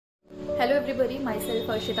Hello everybody, myself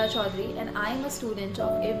Harshita Chaudhary and I am a student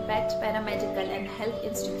of Impact Paramedical and Health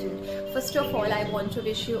Institute. First of all, I want to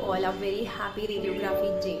wish you all a very happy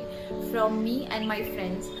radiography day from me and my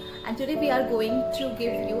friends. And today we are going to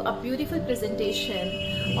give you a beautiful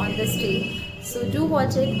presentation on this day. So do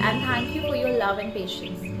watch it and thank you for your love and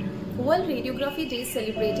patience. World Radiography Day is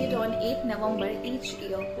celebrated on 8 November each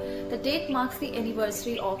year. The date marks the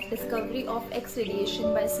anniversary of discovery of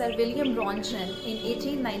X-radiation by Sir William Röntgen in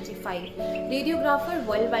 1895. Radiographer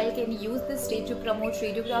worldwide can use this day to promote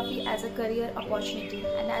radiography as a career opportunity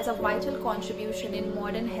and as a vital contribution in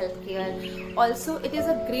modern healthcare. Also, it is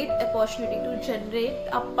a great opportunity to generate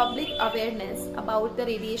a public awareness about the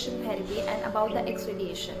radiation therapy and about the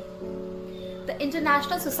X-radiation. The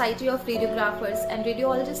International Society of Radiographers and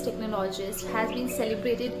Radiologist Technologists has been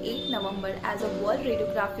celebrated 8 November as a World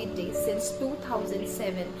Radiography Day since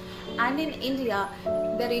 2007, and in India,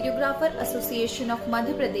 the Radiographer Association of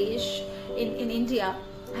Madhya Pradesh in India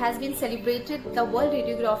has been celebrated the World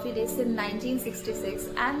Radiography Day since 1966,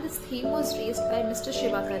 and this theme was raised by Mr.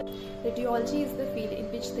 Shivakar. Radiology is the field in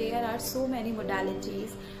which there are so many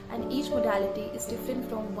modalities and each modality is different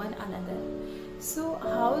from one another. So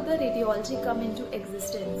how the radiology come into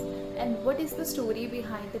existence and what is the story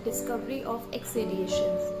behind the discovery of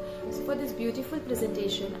X-radiations? So for this beautiful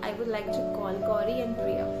presentation, I would like to call Gauri and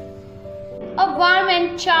Priya. A warm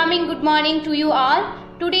and charming good morning to you all.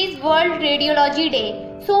 Today is World Radiology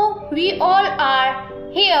Day. So we all are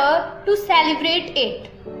here to celebrate it.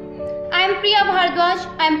 I am Priya Bhardwaj.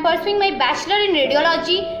 I am pursuing my Bachelor in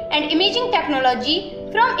Radiology and Imaging Technology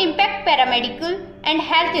from Impact Paramedical and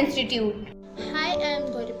Health Institute. Hi, I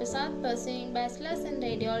am Gauri Prasad, pursuing Bachelor's in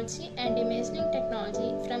Radiology and Imaging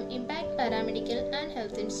Technology from Impact Paramedical and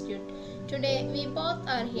Health Institute. Today, we both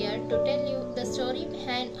are here to tell you the story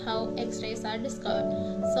behind how X-rays are discovered.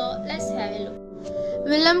 So, let's have a look.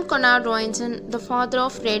 Wilhelm Conrad Röntgen, the father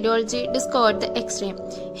of radiology, discovered the X-ray.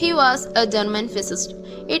 He was a German physicist.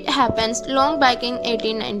 It happens long back in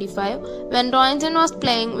 1895 when Röntgen was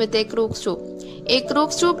playing with a Crookes tube. A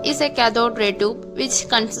Crookes tube is a cathode ray tube which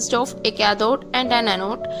consists of a cathode and an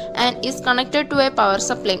anode and is connected to a power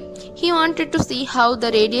supply. He wanted to see how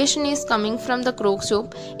the radiation is coming from the Crookes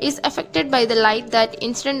tube is affected by the light that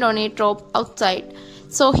incident on a drop outside.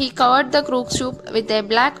 So he covered the Crookes tube with a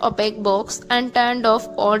black opaque box and turned off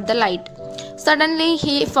all the light. Suddenly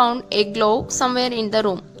he found a glow somewhere in the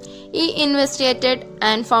room. He investigated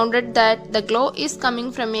and found that the glow is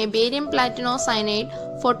coming from a barium platinocyanide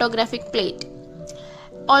photographic plate.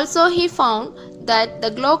 Also, he found that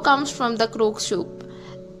the glow comes from the Crookes tube,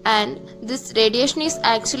 and this radiation is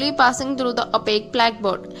actually passing through the opaque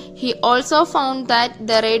blackboard. He also found that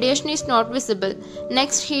the radiation is not visible.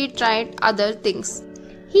 Next, he tried other things.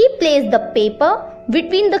 He placed the paper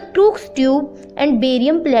between the Crookes tube and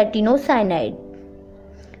barium platinocyanide.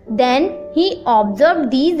 Then he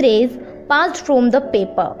observed these rays passed from the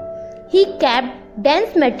paper. He kept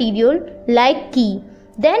dense material like key.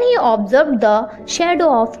 Then he observed the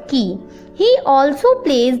shadow of key. He also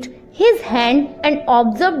placed his hand and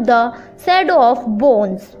observed the shadow of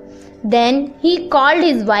bones. Then he called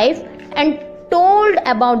his wife and told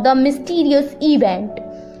about the mysterious event.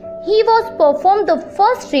 He was performed the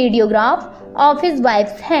first radiograph of his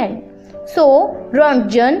wife's hand. So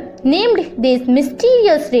Röntgen named this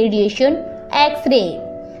mysterious radiation X-ray.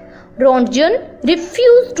 Röntgen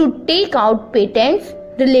refused to take out patents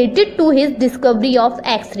related to his discovery of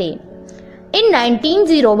X-ray. In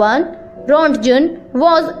 1901, Röntgen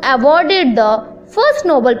was awarded the first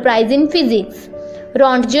Nobel Prize in Physics.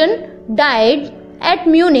 Röntgen died at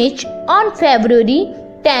Munich on February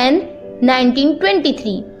 10,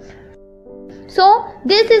 1923. So,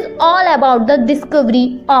 this is all about the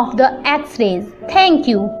discovery of the X-rays. Thank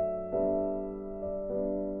you.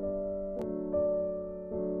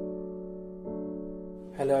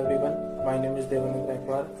 Hello everyone, my name is Devanand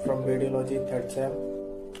Gaikwad from Radiology 3rd Sem.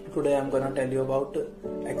 Today I am going to tell you about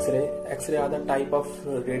X-ray. X-ray are the type of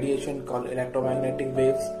radiation called electromagnetic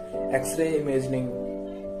waves. X-ray imaging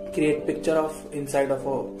create picture of inside of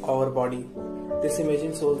our body. This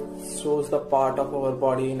imaging shows the part of our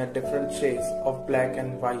body in a different shades of black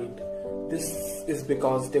and white. This is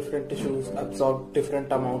because different tissues absorb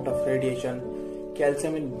different amount of radiation.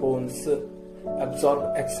 Calcium in bones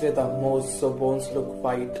absorb X-ray the most, so bones look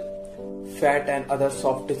white. Fat and other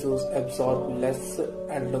soft tissues absorb less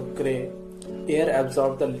and look grey. Air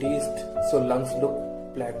absorbs the least, so lungs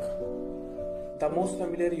look black. The most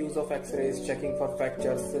familiar use of X-ray is checking for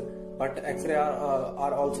fractures, but X-ray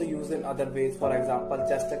are also used in other ways. For example,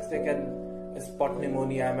 chest X-ray can spot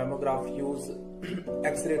pneumonia. Mammograph use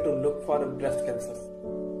X-ray to look for breast cancer.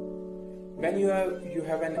 When you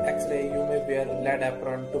have an X-ray, you may wear lead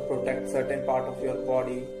apron to protect certain part of your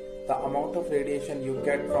body. The amount of radiation you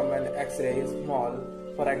get from an X-ray is small.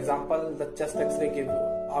 For example, the chest X-ray gives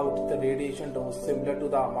out the radiation dose similar to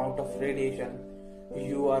the amount of radiation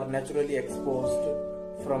you are naturally exposed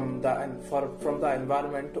from the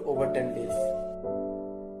environment over 10 days.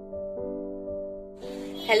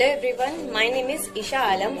 Hello everyone, my name is Isha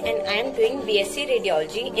Alam and I am doing BSc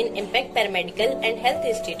Radiology in Impact Paramedical and Health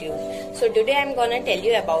Institute. So today I am gonna tell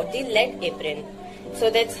you about the lead apron. So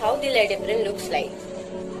that's how the lead apron looks like.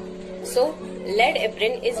 So lead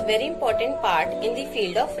apron is very important part in the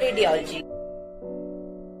field of radiology.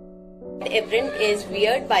 Lead apron is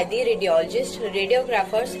worn by the radiologists,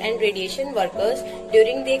 radiographers and radiation workers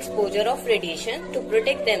during the exposure of radiation to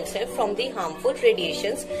protect themselves from the harmful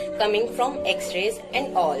radiations coming from X-rays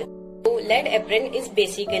and all. So lead apron is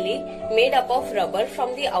basically made up of rubber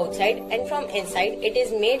from the outside and from inside it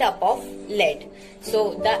is made up of lead.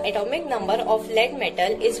 So the atomic number of lead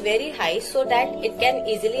metal is very high so that it can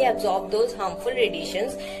easily absorb those harmful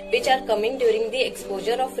radiations which are coming during the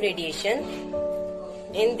exposure of radiation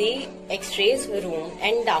in the X-rays room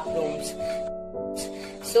and dark rooms.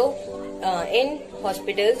 So in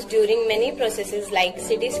hospitals during many processes like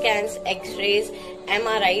CT scans, X-rays,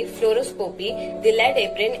 MRI, fluoroscopy, the lead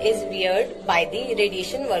apron is worn by the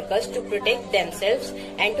radiation workers to protect themselves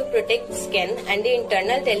and to protect skin and the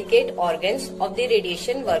internal delicate organs of the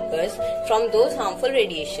radiation workers from those harmful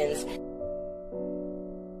radiations.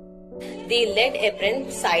 The lead apron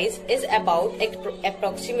size is about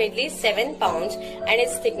approximately 7 pounds and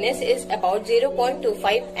its thickness is about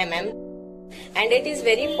 0.25 mm. And it is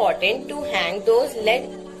very important to hang those lead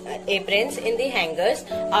aprons in the hangers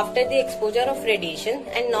after the exposure of radiation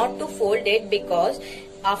and not to fold it, because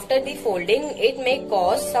after the folding it may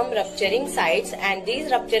cause some rupturing sites and these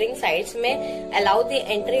rupturing sites may allow the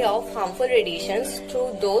entry of harmful radiations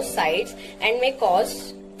through those sites and may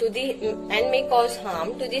cause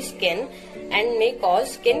harm to the skin and may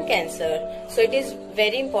cause skin cancer. So it is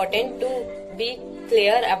very important to be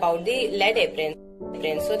clear about the lead apron.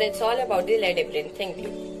 So that's all about the lead apron. Thank you.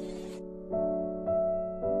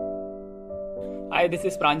 Hi, this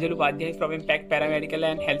is Pranjal Upadhyay from Impact Paramedical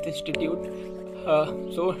and Health Institute.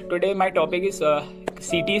 So today my topic is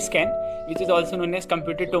CT scan, which is also known as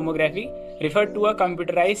computed tomography, referred to a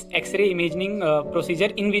computerized X-ray imaging procedure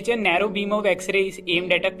in which a narrow beam of X-ray is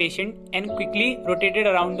aimed at a patient and quickly rotated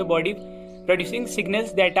around the body, producing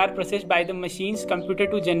signals that are processed by the machine's computer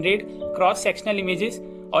to generate cross-sectional images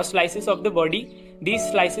or slices of the body.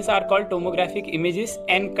 These slices are called tomographic images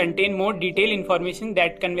and contain more detailed information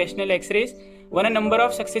than conventional X-rays. When a number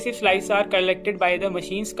of successive slices are collected by the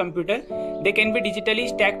machine's computer, they can be digitally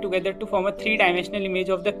stacked together to form a three-dimensional image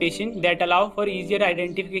of the patient that allow for easier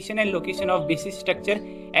identification and location of basic structure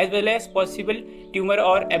as well as possible tumor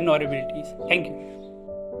or abnormalities. Thank you.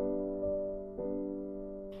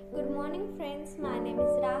 Good morning friends, my name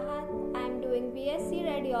is Rahat. I am doing BSc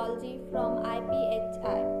Radiology from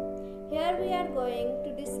IPHI. Here we are going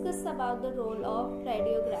to discuss about the role of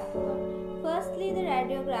radiographer. Firstly, the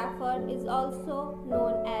radiographer is also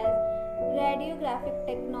known as radiographic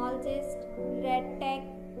technologist, RadTech,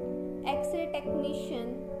 X-ray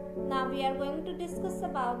technician. Now we are going to discuss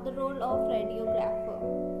about the role of radiographer.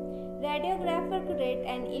 Radiographer create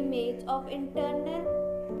an image of internal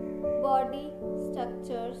body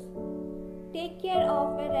structures, take care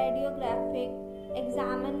of a radiographic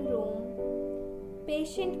examine room,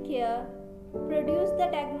 patient care, produce the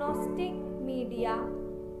diagnostic media,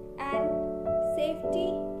 and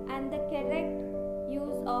safety and the correct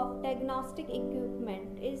use of diagnostic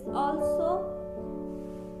equipment is also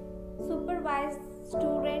supervise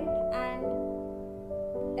student and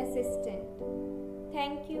assistant.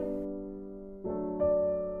 Thank you.